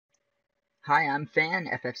Hi, I'm Fan,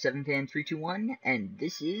 FF7Fan321, and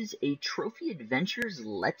this is a Trophy Adventures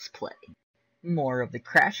Let's Play. More of the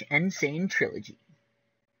Crash N.Sane Trilogy.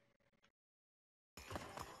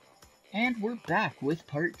 And we're back with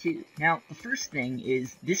part 2. Now, the first thing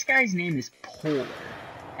is, this guy's name is Polar.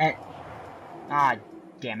 And... ah,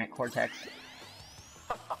 damn it, Cortex.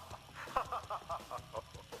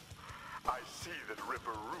 I see that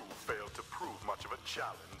Ripperoo failed to prove much of a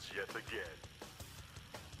challenge yet again.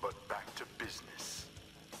 But back to business.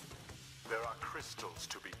 There are crystals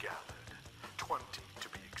to be gathered, 20 to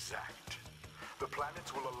be exact. The planets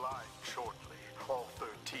will align shortly, all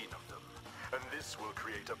 13 of them, and this will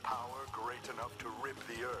create a power great enough to rip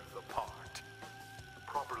the Earth apart.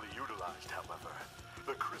 Properly utilized, however,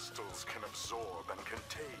 the crystals can absorb and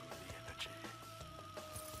contain the energy.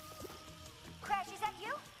 Crash, is that you?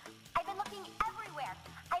 I've been looking everywhere.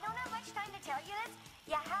 I don't have much time to tell you this.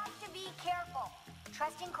 You have to be careful.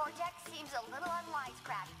 Trusting Cortex seems a little unwise,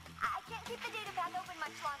 Crash. I can't keep the data path open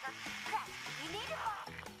much longer. Crash, you need to...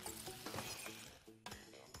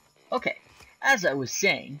 Okay, as I was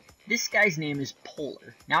saying, this guy's name is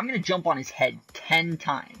Polar. Now I'm gonna jump on his head 10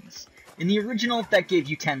 times. In the original, that gave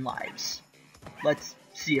you 10 lives. Let's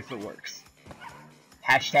see if it works.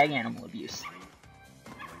 Hashtag animal abuse.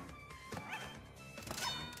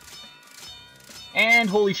 And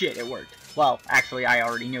holy shit, it worked. Well, actually, I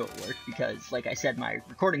already knew it worked because, like I said, my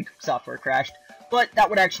recording software crashed, but that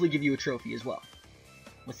would actually give you a trophy as well.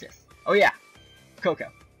 What's this? Oh yeah, Coco.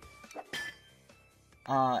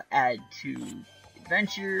 Add to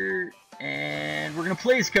adventure, and we're gonna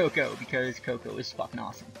play as Coco because Coco is fucking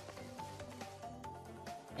awesome.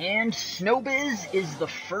 And Snowbiz is the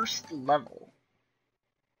first level.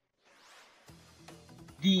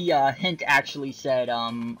 The hint actually said,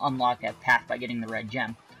 unlock that path by getting the red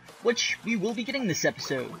gem, which we will be getting this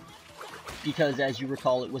episode, because as you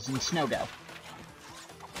recall, it was in Snowdell.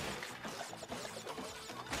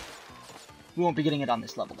 We won't be getting it on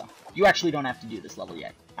this level, though. You actually don't have to do this level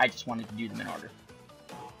yet. I just wanted to do them in order.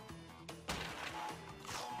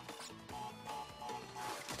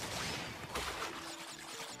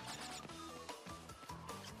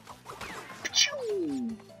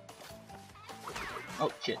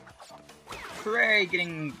 Oh, shit. Hooray,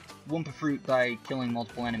 getting Wumpa Fruit by killing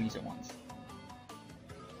multiple enemies at once.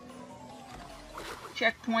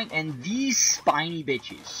 Checkpoint, and these spiny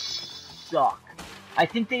bitches suck. I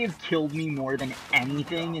think they have killed me more than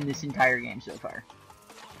anything in this entire game so far.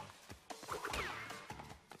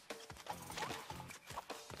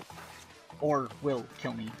 Or will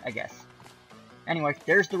kill me, I guess. Anyway,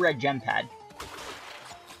 there's the red gem pad.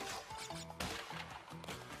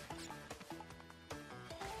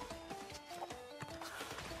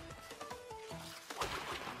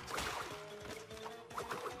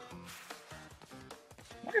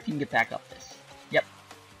 I wonder if you can get back up this. Yep.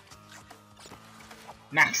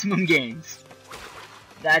 Maximum gains.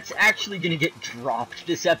 That's actually gonna get dropped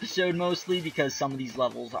this episode mostly because some of these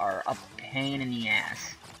levels are a pain in the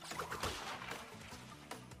ass.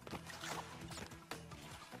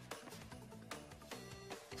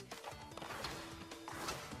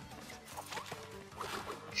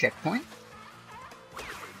 Checkpoint.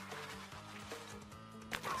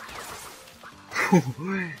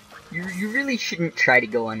 You really shouldn't try to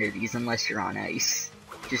go under these unless you're on ice.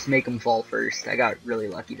 Just make them fall first. I got really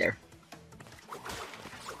lucky there.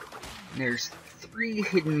 There's 3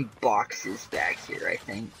 hidden boxes back here, I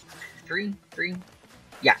think. 3?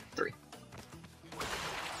 Yeah, 3.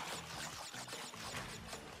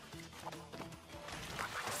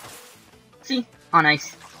 See? On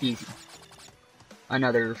ice. Easy.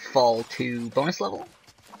 Another Fall 2 bonus level.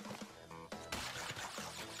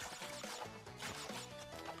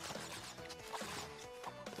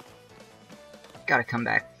 Gotta come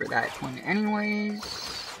back for that one anyways.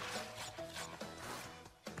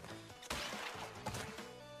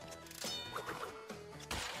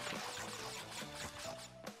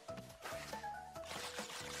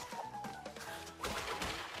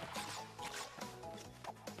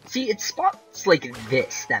 See, it's spots like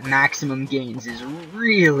this that maximum gains is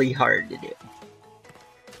really hard to do.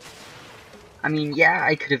 I mean, yeah,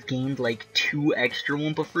 I could have gained like 2 extra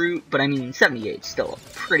Wumpa Fruit, but I mean, 78 is still a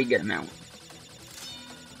pretty good amount.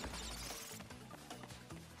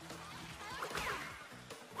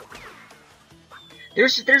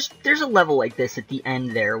 There's a level like this at the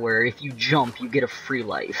end there where if you jump, you get a free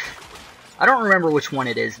life. I don't remember which one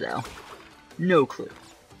it is, though. No clue.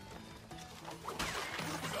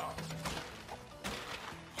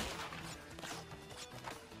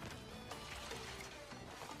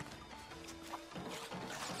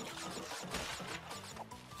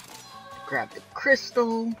 Grab the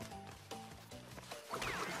crystal.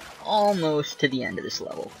 almost to the end of this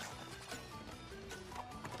level.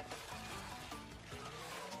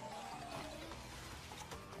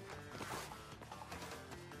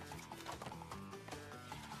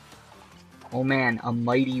 Oh man, a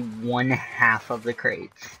mighty 1/2 of the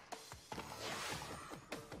crates.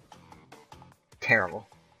 Terrible.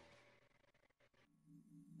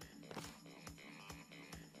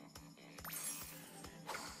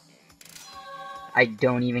 I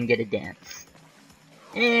don't even get a dance.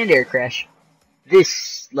 And air crash.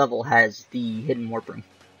 This level has the hidden warp room.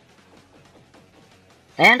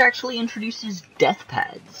 And actually introduces death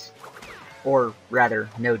pads. Or rather,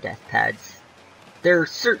 no death pads. There are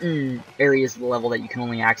certain areas of the level that you can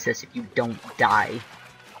only access if you don't die.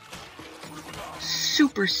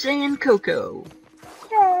 Super Saiyan Coco!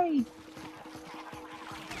 Yay!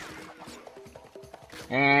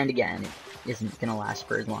 And again, it isn't gonna last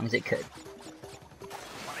for as long as it could.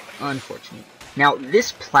 Unfortunate. Now,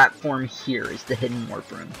 this platform here is the hidden warp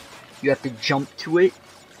room. You have to jump to it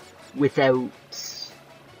without...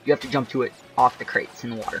 You have to jump to it off the crates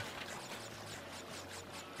in the water.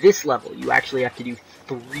 This level, you actually have to do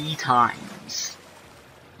 3 times.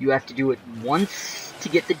 You have to do it once to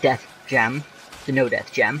get the death gem, the no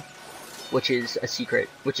death gem, which is a secret,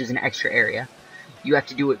 which is an extra area. You have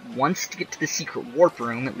to do it once to get to the secret warp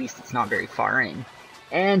room, at least it's not very far in.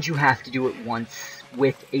 And you have to do it once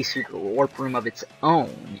with a secret warp room of its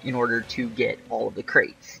own in order to get all of the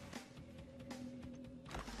crates.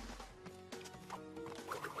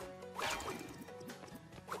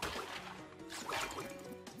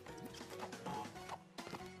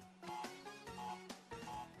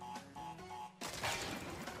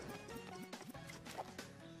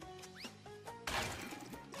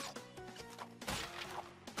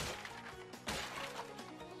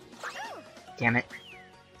 Damn it.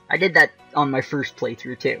 I did that on my first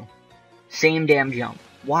playthrough too. Same damn jump.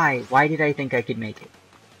 Why? Why did I think I could make it?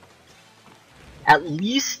 At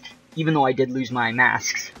least, even though I did lose my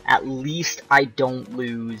masks, at least I don't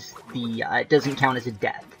lose the, it doesn't count as a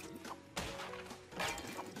death.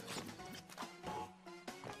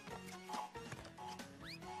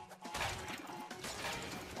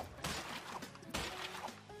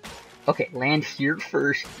 Okay, land here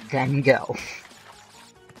first, then go.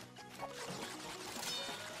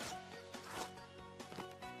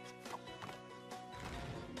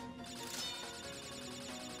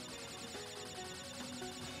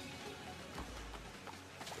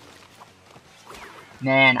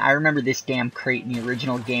 Man, I remember this damn crate in the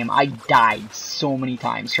original game. I died so many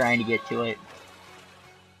times trying to get to it.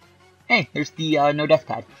 Hey, there's the no death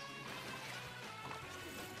pad.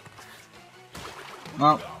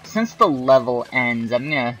 Well, since the level ends, I'm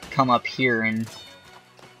gonna come up here and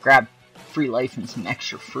grab free life and some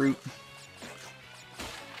extra fruit.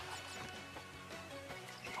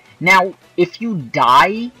 Now, if you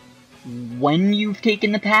die when you've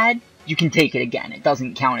taken the pad, you can take it again. It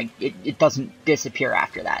doesn't count, it doesn't disappear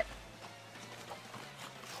after that.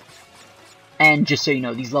 And just so you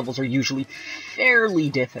know, these levels are usually fairly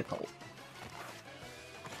difficult.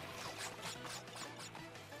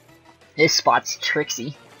 This spot's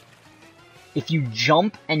tricksy. If you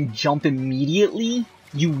jump and jump immediately,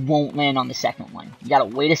 you won't land on the second one. You gotta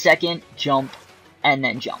wait a second, jump, and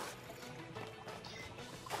then jump.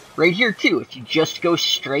 Right here too, if you just go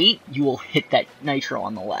straight, you will hit that nitro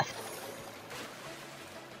on the left.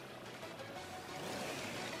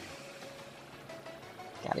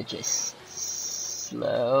 Gotta just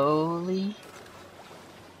slowly...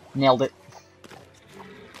 Nailed it.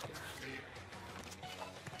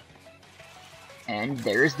 And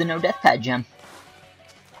there's the no death pad gem.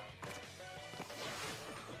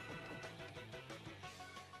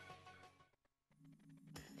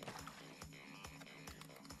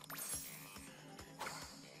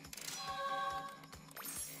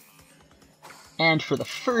 And for the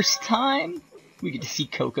first time, we get to see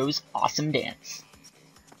Coco's awesome dance.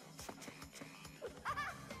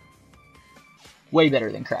 Way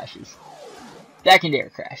better than Crash's. Back into Air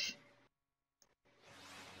Crash.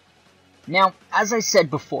 Now, as I said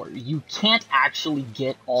before, you can't actually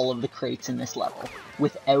get all of the crates in this level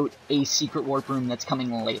without a secret warp room that's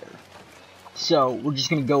coming later. So, we're just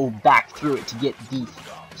going to go back through it to get the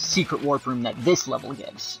secret warp room that this level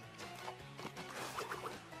gives.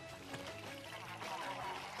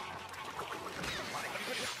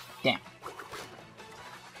 Damn.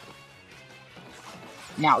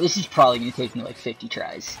 Now, this is probably going to take me like 50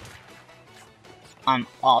 tries. I'm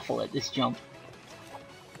awful at this jump.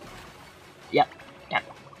 Yep.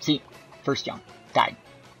 See? First jump. Died.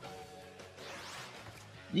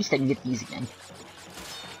 At least I can get these again.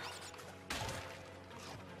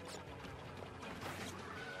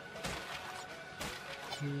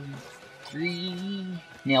 2, 3.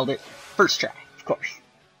 Nailed it. First try, of course.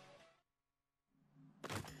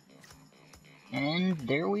 And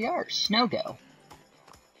there we are, Snow Go.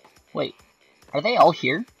 Wait, are they all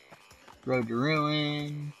here? Road to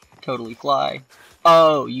Ruin, Totally Fly.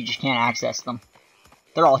 Oh, you just can't access them.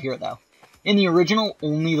 They're all here, though. In the original,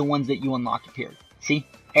 only the ones that you unlocked appeared. See?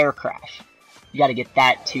 Air Crash. You gotta get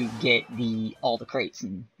that to get all the crates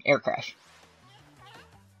in Air Crash.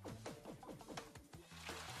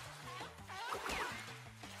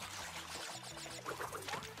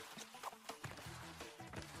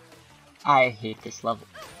 I hate this level.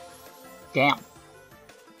 Damn.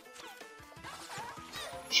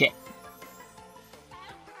 Shit.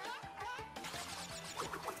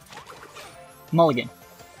 Mulligan.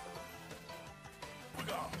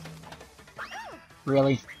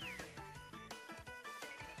 Really?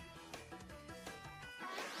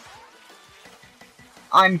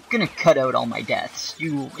 I'm gonna cut out all my deaths.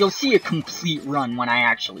 You'll see a complete run when I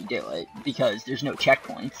actually do it, because there's no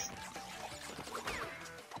checkpoints.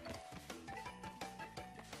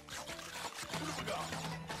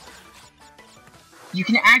 You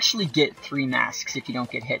can actually get 3 masks if you don't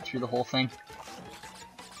get hit through the whole thing.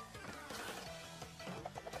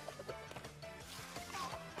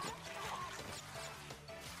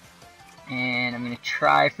 And I'm gonna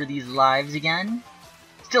try for these lives again.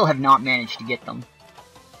 Still have not managed to get them.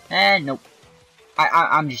 Nope.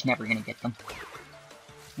 I'm just never gonna get them.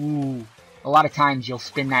 Ooh. A lot of times you'll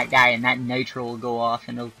spin that guy and that nitro will go off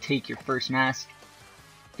and it'll take your first mask.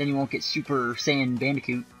 Then you won't get Super Saiyan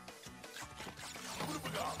Bandicoot.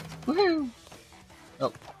 Woohoo!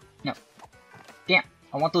 Oh, no. Damn,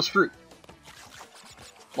 I want those fruit.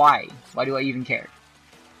 Why? Why do I even care?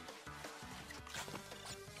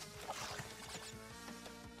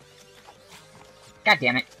 God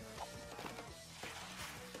damn it.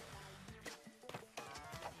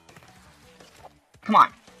 Come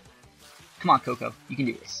on. Come on, Coco. You can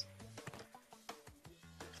do this.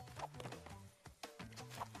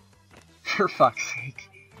 For fuck's sake.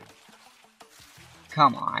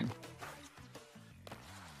 Come on.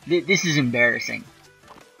 This is embarrassing.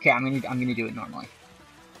 Okay, I'm gonna do it normally.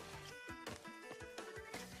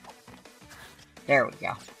 There we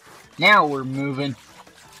go. Now we're moving.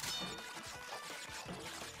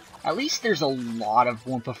 At least there's a lot of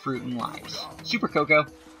Wumpa fruit and lives. Super Coco.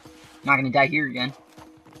 Not gonna die here again.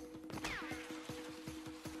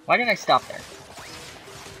 Why did I stop there?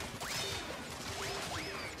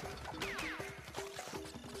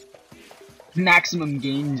 Maximum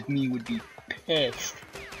Gains me would be pissed.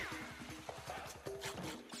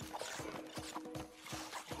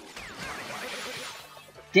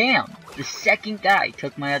 Damn, the second guy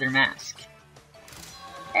took my other mask.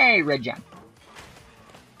 Hey, red gem.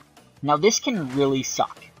 Now this can really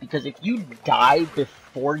suck, because if you die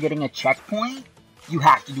before getting a checkpoint, you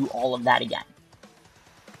have to do all of that again.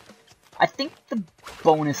 I think the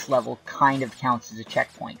bonus level kind of counts as a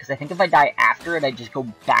checkpoint, because I think if I die after it, I just go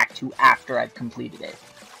back to after I've completed it.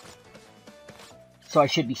 So I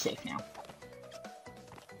should be safe now.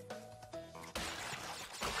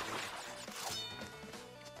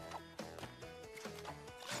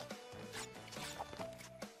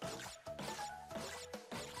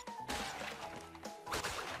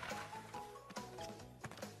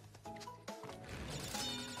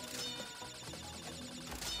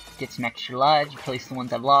 Get some extra lives, replace the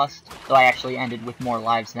ones I've lost, though I actually ended with more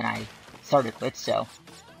lives than I started with, so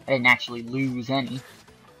I didn't actually lose any.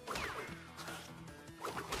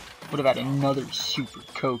 What about another Super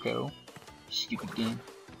Coco? Stupid game.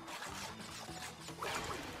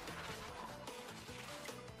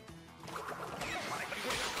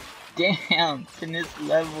 Damn, can this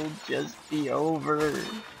level just be over?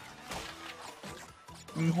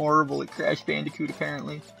 I'm horrible at Crash Bandicoot,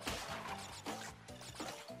 apparently.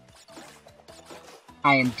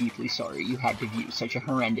 I am deeply sorry you had to view such a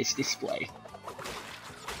horrendous display.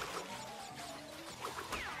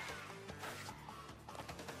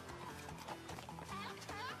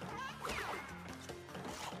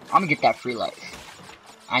 I'm gonna get that free life.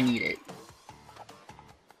 I need it.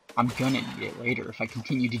 I'm gonna need it later if I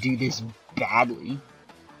continue to do this badly.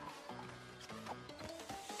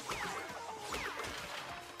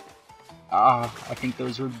 I think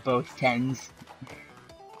those were both 10s.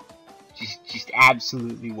 Just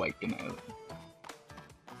absolutely wiped them out.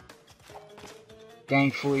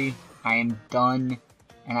 Thankfully, I am done,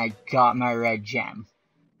 and I got my red gem.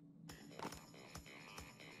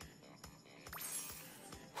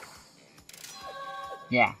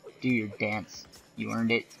 Yeah, do your dance. You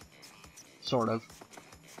earned it. Sort of.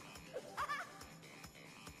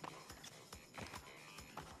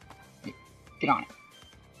 Get on it.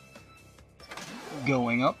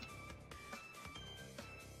 Going up.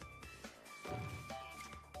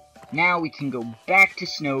 Now we can go back to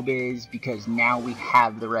Snowbiz because now we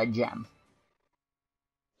have the red gem.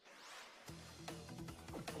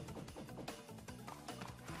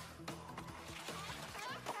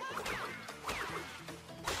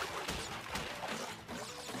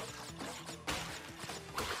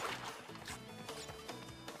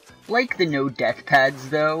 Like the no death pads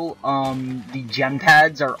though, the gem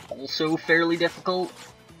pads are also fairly difficult.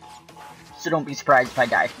 So don't be surprised if I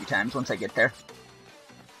die a few times once I get there.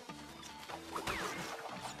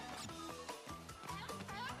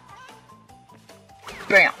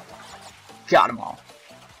 Bam! Got them all.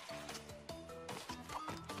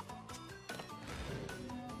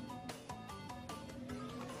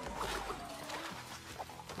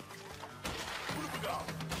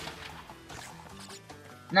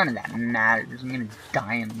 None of that matters. I'm gonna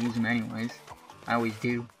die and lose them anyways. I always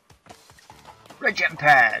do. Red gem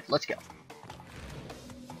pad! Let's go.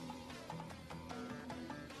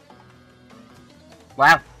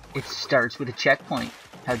 Wow, it starts with a checkpoint.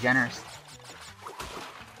 How generous.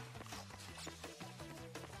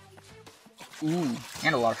 Ooh,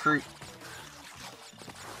 and a lot of fruit.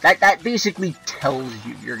 That basically tells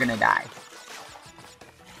you you're gonna die.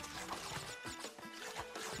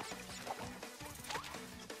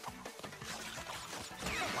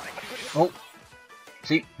 Oh,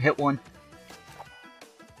 see, hit one.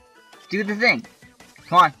 Do the thing.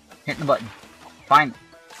 Come on, hitting the button. Finally.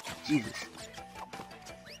 Jesus.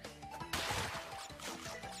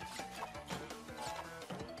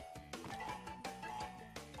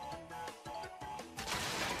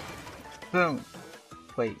 Boom.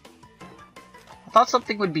 Wait. I thought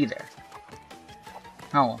something would be there.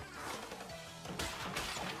 Oh well.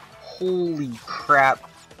 Holy crap.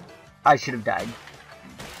 I should have died.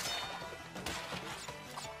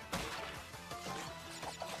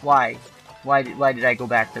 Why? Why did I go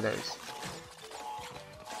back to those?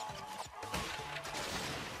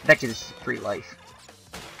 I bet you this is free life.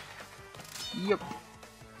 Yep.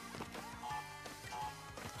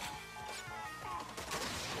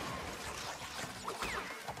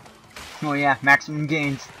 Oh yeah, maximum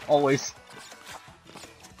gains, always.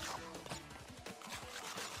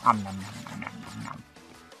 Nom, nom, nom, nom, nom, nom.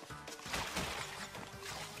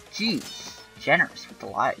 Jeez, generous with the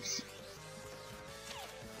lives.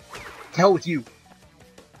 To hell with you.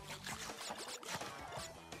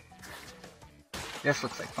 This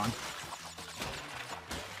looks like fun.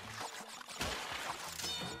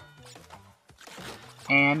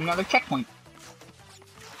 And another checkpoint.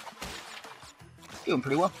 Doing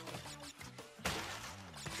pretty well.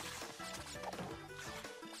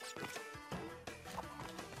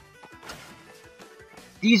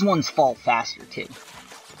 These ones fall faster too.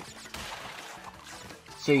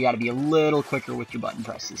 So you gotta be a little quicker with your button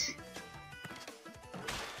presses.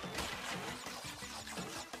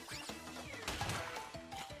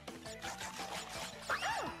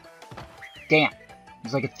 Damn,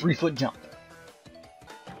 it's like a 3-foot jump.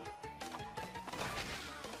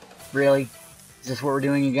 Really? Is this what we're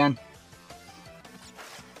doing again?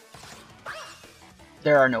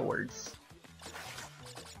 There are no words.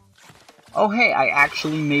 Oh hey, I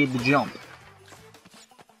actually made the jump.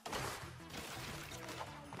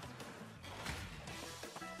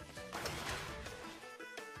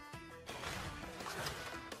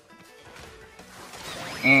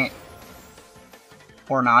 And...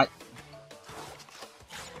 or not.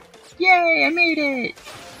 Yay, I made it!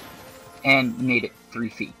 And made it 3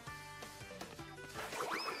 feet.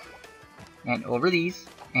 And over these,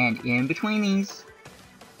 and in between these,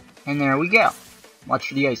 and there we go. Watch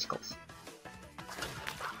for the icicles.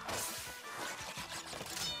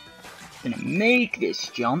 Gonna make this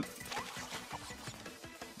jump.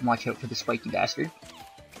 Watch out for the spiky bastard.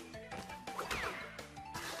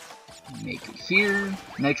 Make it here.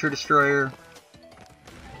 Nitro Destroyer.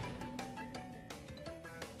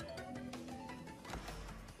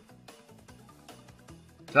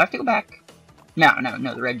 Do I have to go back? No,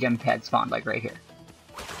 the red gem pad spawned like right here.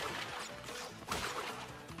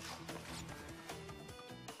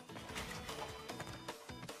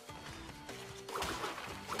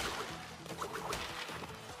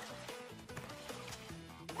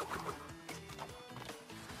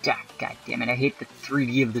 God damn it, I hate the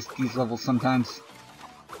 3D of these levels sometimes.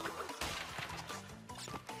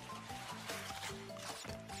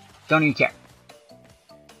 Don't even care.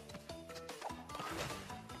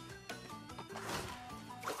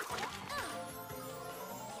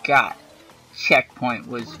 God, checkpoint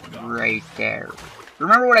was right there.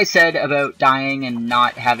 Remember what I said about dying and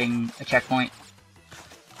not having a checkpoint?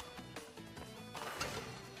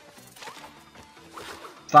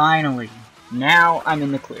 Finally. Now I'm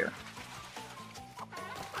in the clear.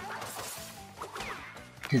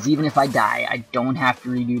 Because even if I die, I don't have to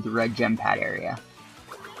redo the red gem pad area.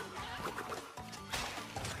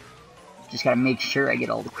 Just gotta make sure I get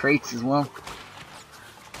all the crates as well.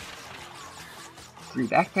 3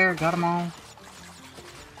 back there, got them all.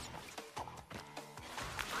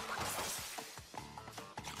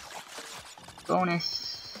 Bonus.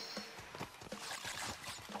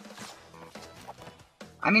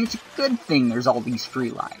 I mean, it's a good thing there's all these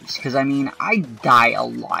free lives, because I mean, I die a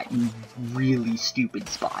lot in really stupid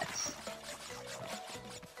spots.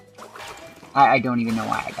 I don't even know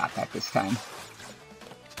why I got that this time.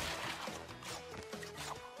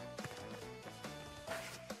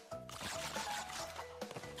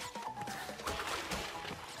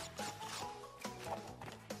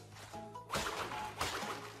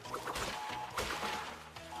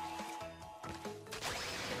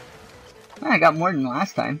 I got more than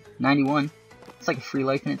last time, 91. It's like a free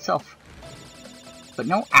life in itself. But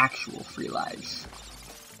no actual free lives.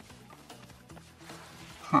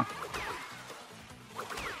 Huh.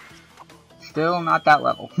 Still not that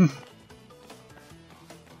level.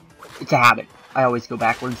 It's a habit. I always go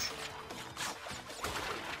backwards.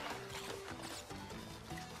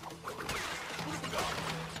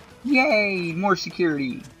 Yay! More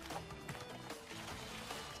security!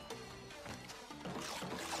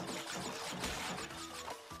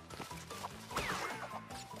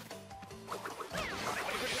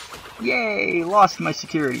 Yay! Lost my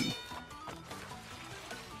security.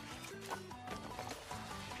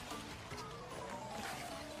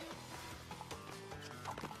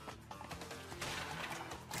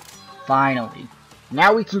 Finally.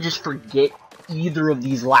 Now we can just forget either of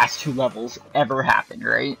these last 2 levels ever happened,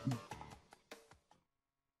 right?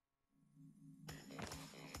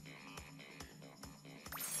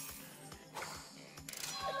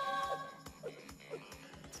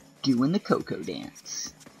 Doing the Coco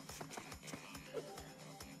dance.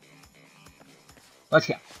 Let's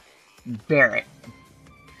go. Barrett.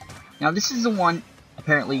 Now this is the one,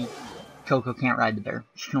 apparently, Coco can't ride the bear.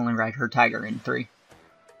 She can only ride her tiger in 3.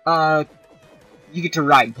 You get to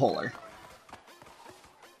ride Polar.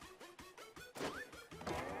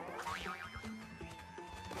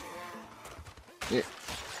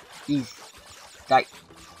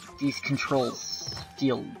 These controls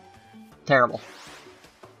feel terrible.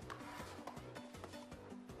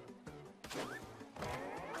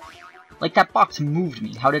 Like, that box moved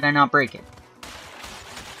me. How did I not break it?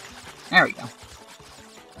 There we go.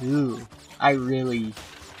 Ooh, I really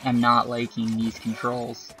am not liking these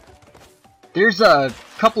controls. There's a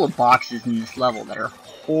couple of boxes in this level that are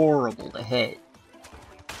horrible to hit.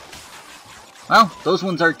 Well, those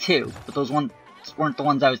ones are too, but those ones weren't the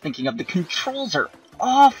ones I was thinking of. The controls are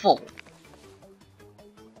awful!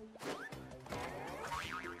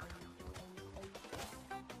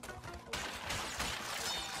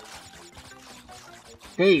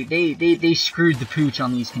 They screwed the pooch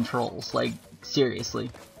on these controls, like,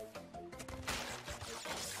 seriously.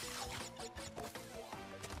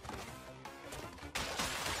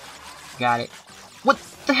 Got it. What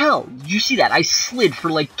the hell? Did you see that? I slid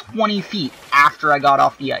for like 20 feet after I got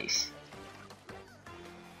off the ice.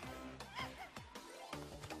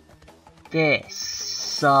 This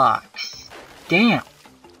sucks. Damn.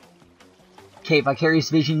 Okay,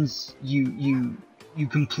 Vicarious Visions, you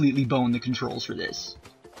completely boned the controls for this.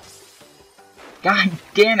 God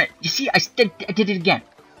damn it. You see, I did it again.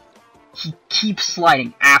 He keeps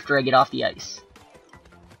sliding after I get off the ice.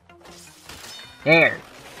 There.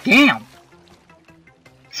 Damn.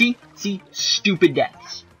 See? Stupid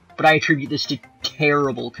deaths. But I attribute this to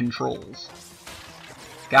terrible controls.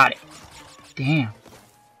 Got it. Damn.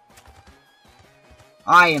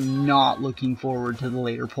 I am not looking forward to the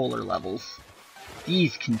later Polar levels.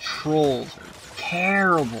 These controls are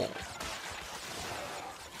terrible.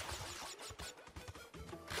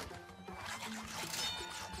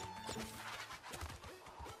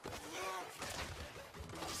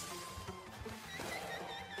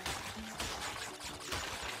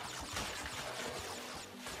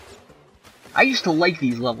 I used to like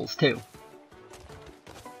these levels too.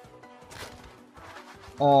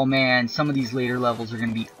 Oh man, some of these later levels are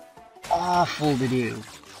gonna be awful to do.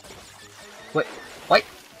 What?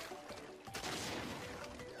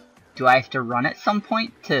 Do I have to run at some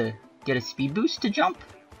point to get a speed boost to jump?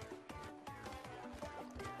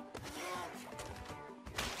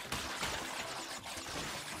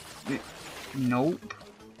 Nope.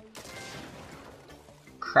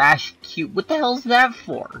 Crash Cube. What the hell is that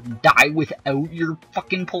for? Die without your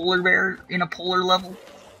fucking polar bear in a Polar level?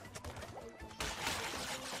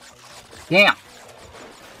 Damn.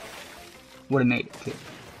 would have made it too.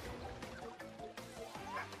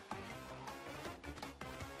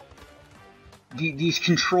 These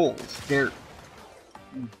controls, they're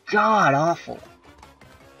god awful.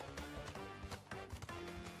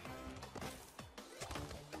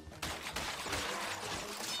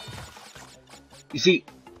 You see,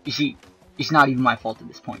 it's not even my fault at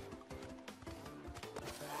this point.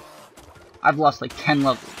 I've lost like 10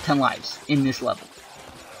 lives in this level.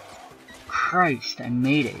 Christ, I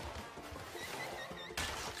made it.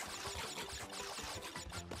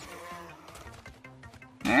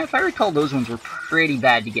 If I recall, those ones were pretty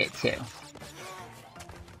bad to get too.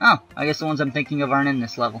 Oh, I guess the ones I'm thinking of aren't in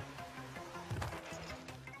this level.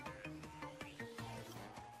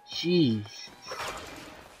 Jeez.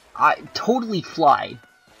 I totally fly.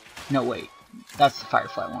 No, wait. That's the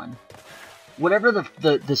Firefly one. Whatever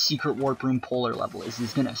the secret warp room polar level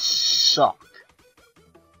is gonna suck.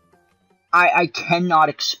 I cannot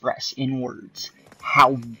express in words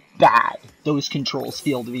how bad those controls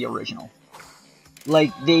feel to the original.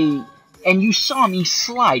 Like, and you saw me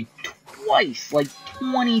slide twice, like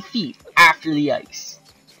 20 feet after the ice.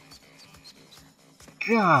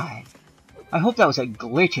 God. I hope that was a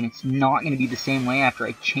glitch and it's not going to be the same way after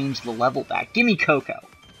I change the level back. Give me Coco.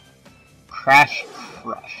 Crash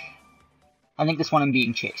Crush. I think this one I'm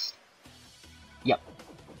being chased. Yep.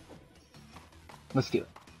 Let's do it.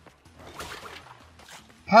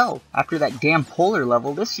 Hell, after that damn polar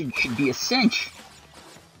level, this should be a cinch.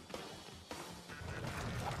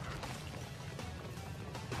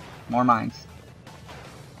 More mines.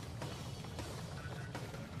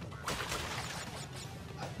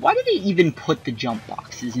 Why do they even put the jump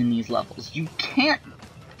boxes in these levels? You can't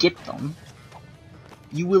get them.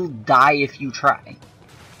 You will die if you try.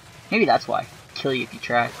 Maybe that's why. Kill you if you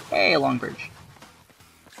try. Hey, a long bridge.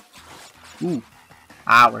 Ooh.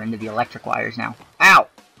 Ah, we're into the electric wires now. Ow!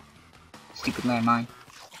 Stupid landmine.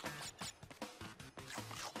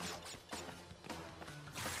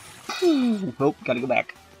 Oh, gotta go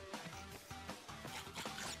back.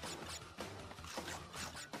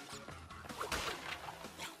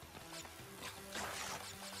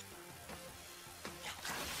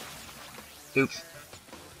 Oops.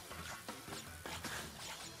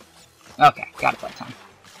 Okay, got it that time.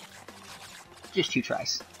 Just 2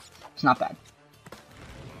 tries. It's not bad.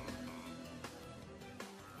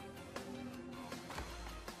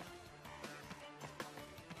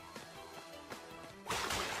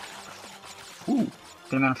 Ooh,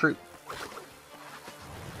 good amount of fruit.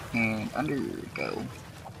 And undergo.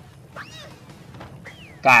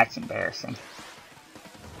 That's embarrassing.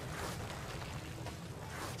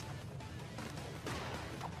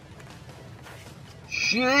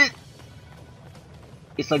 Shit!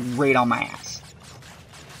 It's like right on my ass.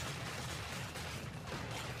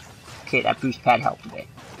 Okay, that boost pad helped a bit.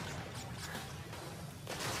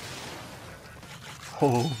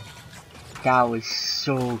 Oh, that was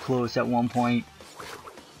so close at one point.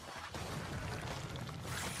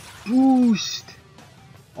 Boost!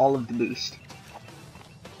 All of the boost.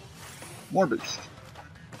 More boost.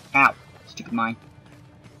 Ow, stupid mine.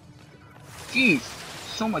 Jeez,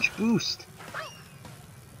 so much boost.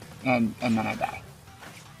 And then I die.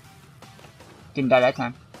 Didn't die that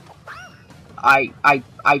time.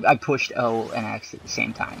 I pushed O and X at the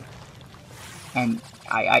same time. And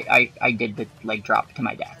I did the leg drop to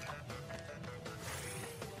my death.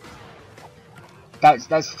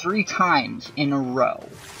 That's 3 times in a row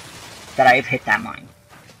that I have hit that mine.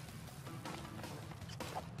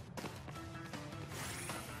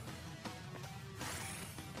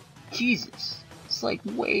 Jesus. It's like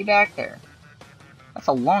way back there. That's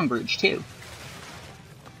a long bridge too.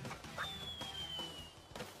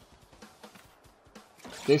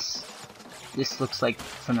 This looks like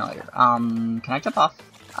familiar. Can I jump off?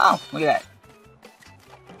 Oh, look at that.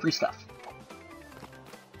 Free stuff.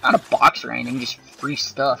 Not a box or anything, just free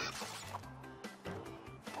stuff.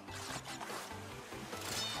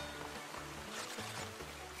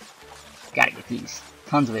 Gotta get these.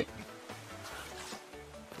 Tons of it.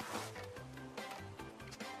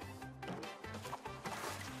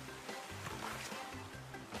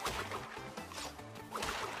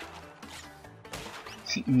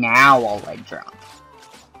 See, now I'll leg drop.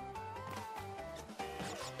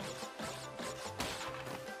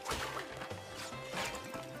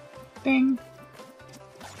 Bing.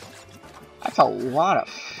 That's a lot of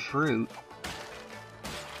fruit.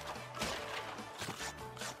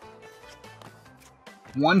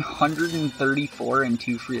 $134 and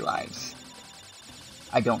 2 free lives.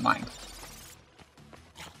 I don't mind.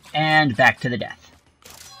 And back to the death.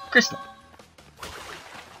 Crystal.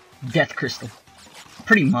 Death crystal.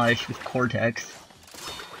 Pretty much with Cortex.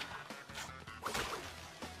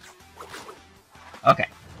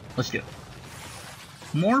 Let's do it.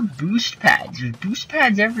 More boost pads. There's boost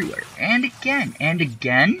pads everywhere. And again. And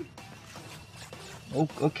again. Oh,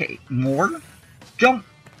 okay. More. Jump.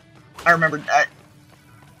 I remembered that.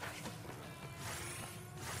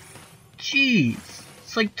 Jeez.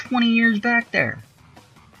 It's like 20 years back there.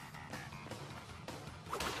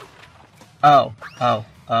 Oh.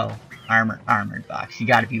 Armored box. You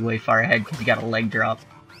gotta be way far ahead because you got a leg drop.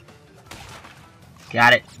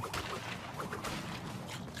 Got it.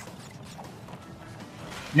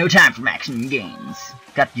 No time for maximum gains.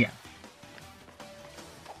 Got the gem.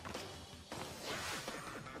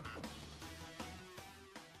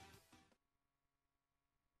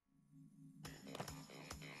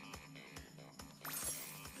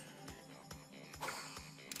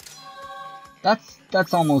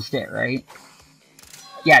 That's almost it, right?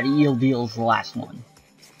 Yeah, the eel deal's the last one.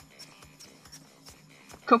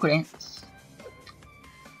 Cocoa Dance.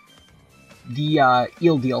 The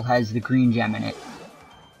eel deal has the green gem in it.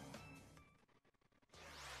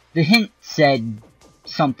 The hint said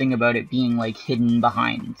something about it being like hidden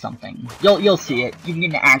behind something. You'll see it. You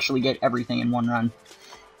can actually get everything in one run.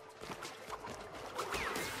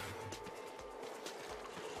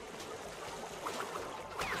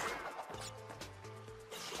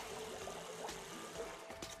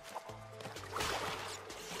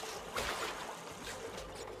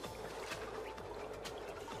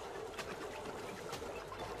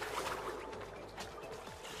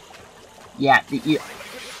 Yeah, the eel.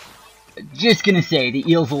 Just gonna say, the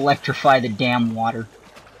eels electrify the damn water.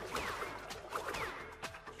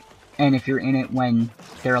 And if you're in it when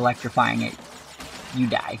they're electrifying it, you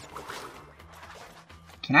die.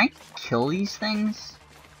 Can I kill these things?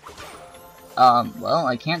 Well,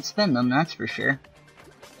 I can't spin them, that's for sure.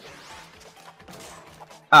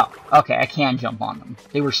 Oh, okay, I can jump on them.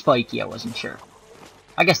 They were spiky, I wasn't sure.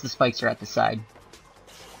 I guess the spikes are at the side.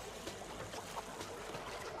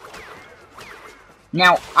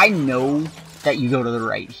 Now, I know that you go to the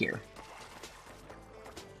right here.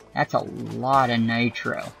 That's a lot of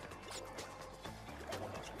nitro.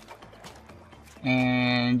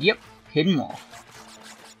 And, yep, hidden wall.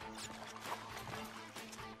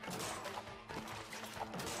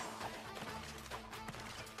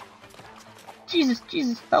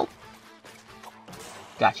 Jesus, help.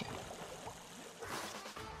 Gotcha.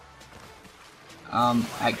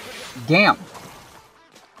 Damn.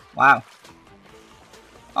 Wow.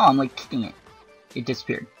 Oh, I'm like kicking it. It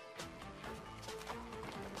disappeared.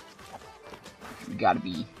 You gotta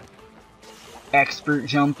be expert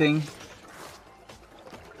jumping.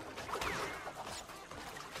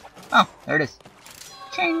 Oh, there it is.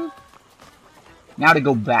 Ching! Now to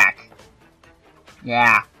go back.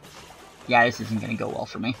 Yeah. Yeah, this isn't gonna go well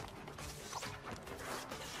for me.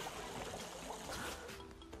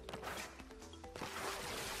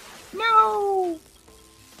 No!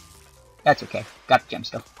 That's okay. Got the gem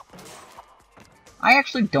still. I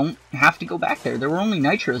actually don't have to go back there. There were only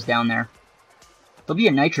nitros down there. There'll be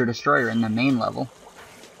a nitro destroyer in the main level.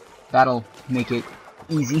 That'll make it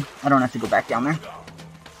easy. I don't have to go back down there.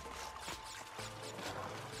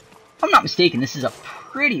 If I'm not mistaken, this is a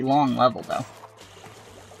pretty long level, though.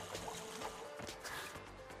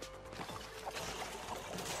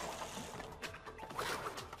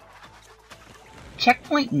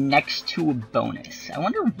 Checkpoint next to a bonus. I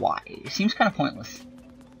wonder why. It seems kind of pointless.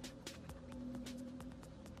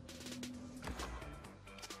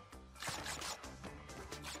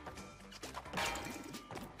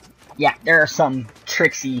 Yeah, there are some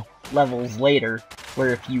tricksy levels later where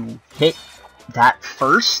if you hit that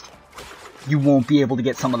first, you won't be able to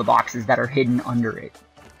get some of the boxes that are hidden under it.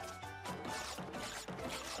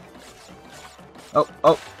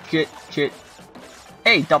 Oh, shit.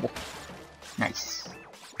 Hey, double. Nice.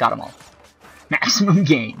 Got them all. Maximum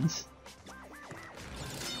gains.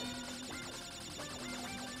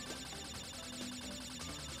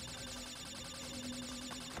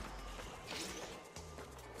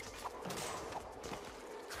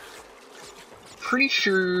 Pretty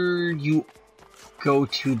sure you go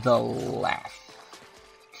to the left.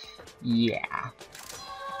 Yeah.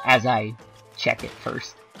 As I check it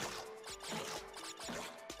first.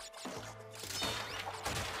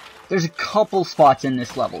 There's a couple spots in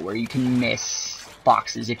this level where you can miss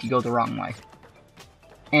boxes if you go the wrong way.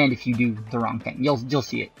 And if you do the wrong thing. You'll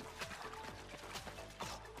see it.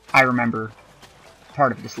 I remember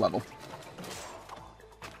part of this level.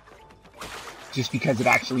 Just because it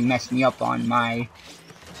actually messed me up on my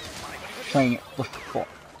playing it before.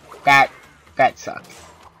 That sucked.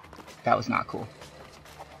 That was not cool.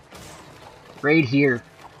 Right here.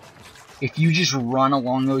 If you just run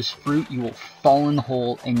along those fruit, you will fall in the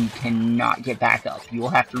hole and you cannot get back up. You will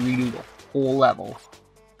have to redo the whole level,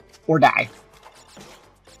 or die,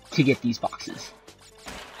 to get these boxes.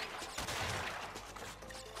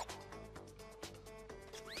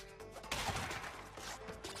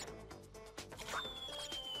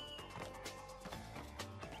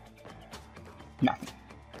 Nothing.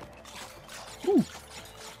 Ooh.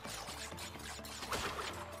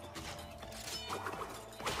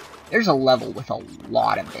 There's a level with a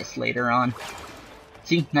lot of this later on.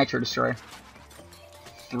 See? Nitro Destroyer.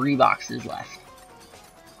 3 boxes left.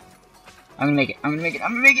 I'm gonna make it. I'm gonna make it.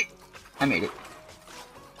 I'm gonna make it! I made it.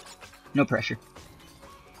 No pressure.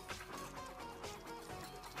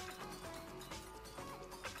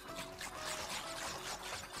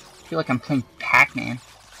 I feel like I'm playing Pac-Man.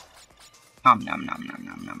 Nom nom nom nom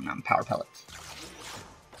nom nom nom. Power pellets.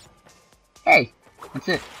 Hey! That's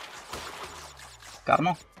it. Got them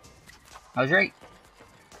all. I was right.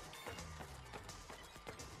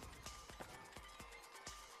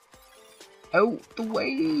 Out the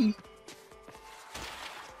way!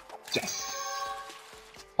 Yes!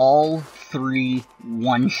 All 3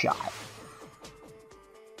 one-shot.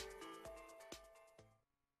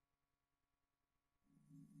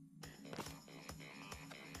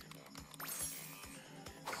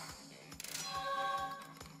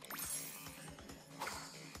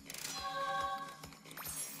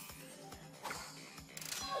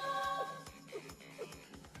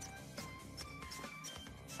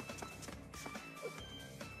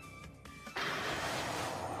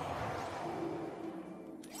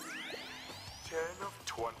 Of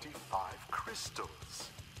 25 crystals.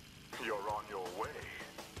 You're on your way.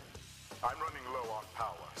 I'm running low on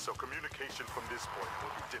power, so communication from this point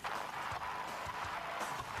will be difficult.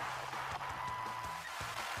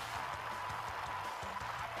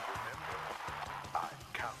 Remember, I'm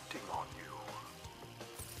counting on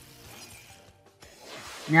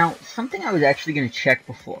you. Now, something I was actually going to check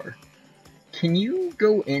before. Can you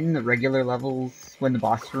go in the regular levels when the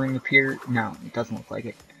boss room appears? No, it doesn't look like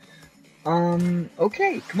it.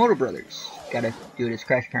 Okay, Komodo Brothers. Gotta do it as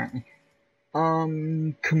Crash, apparently.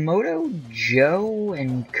 Komodo Joe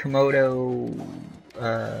and Komodo,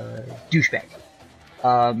 Douchebag.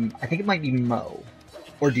 I think it might be Mo,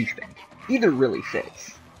 or Douchebag. Either really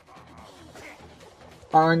fits.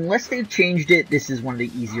 Unless they've changed it, this is one of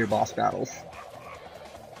the easier boss battles.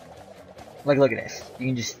 Like, look at this. You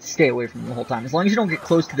can just stay away from him the whole time. As long as you don't get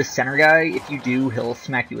close to the center guy, if you do, he'll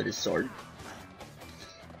smack you with his sword.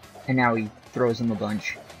 And now he throws him a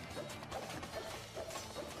bunch.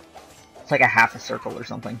 It's like a half a circle or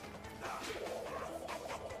something.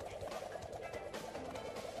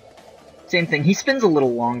 Same thing. He spins a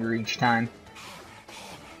little longer each time.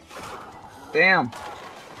 Bam!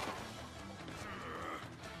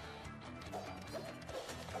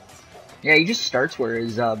 Yeah, he just starts where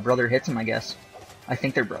his brother hits him, I guess. I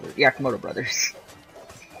think they're brothers. Yeah, Komodo Brothers.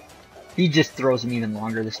 He just throws him even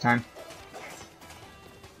longer this time.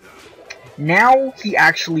 Now he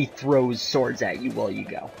actually throws swords at you while you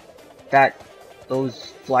go. Those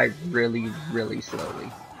fly really, really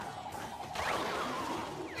slowly.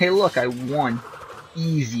 Hey look, I won.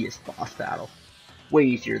 Easiest boss battle. Way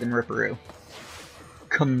easier than Ripperoo.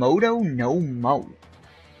 Komodo no Mo.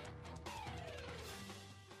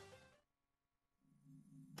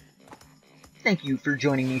 Thank you for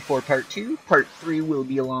joining me for Part 2. Part 3 will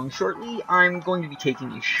be along shortly. I'm going to be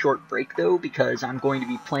taking a short break, though, because I'm going to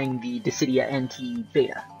be playing the Dissidia NT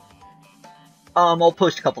beta. I'll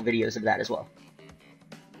post a couple videos of that as well.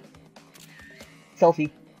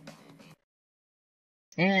 Selfie.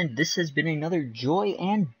 And this has been another joy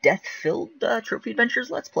and death-filled Trophy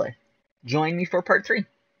Adventures Let's Play. Join me for Part 3.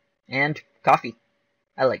 And coffee.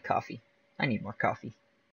 I like coffee. I need more coffee.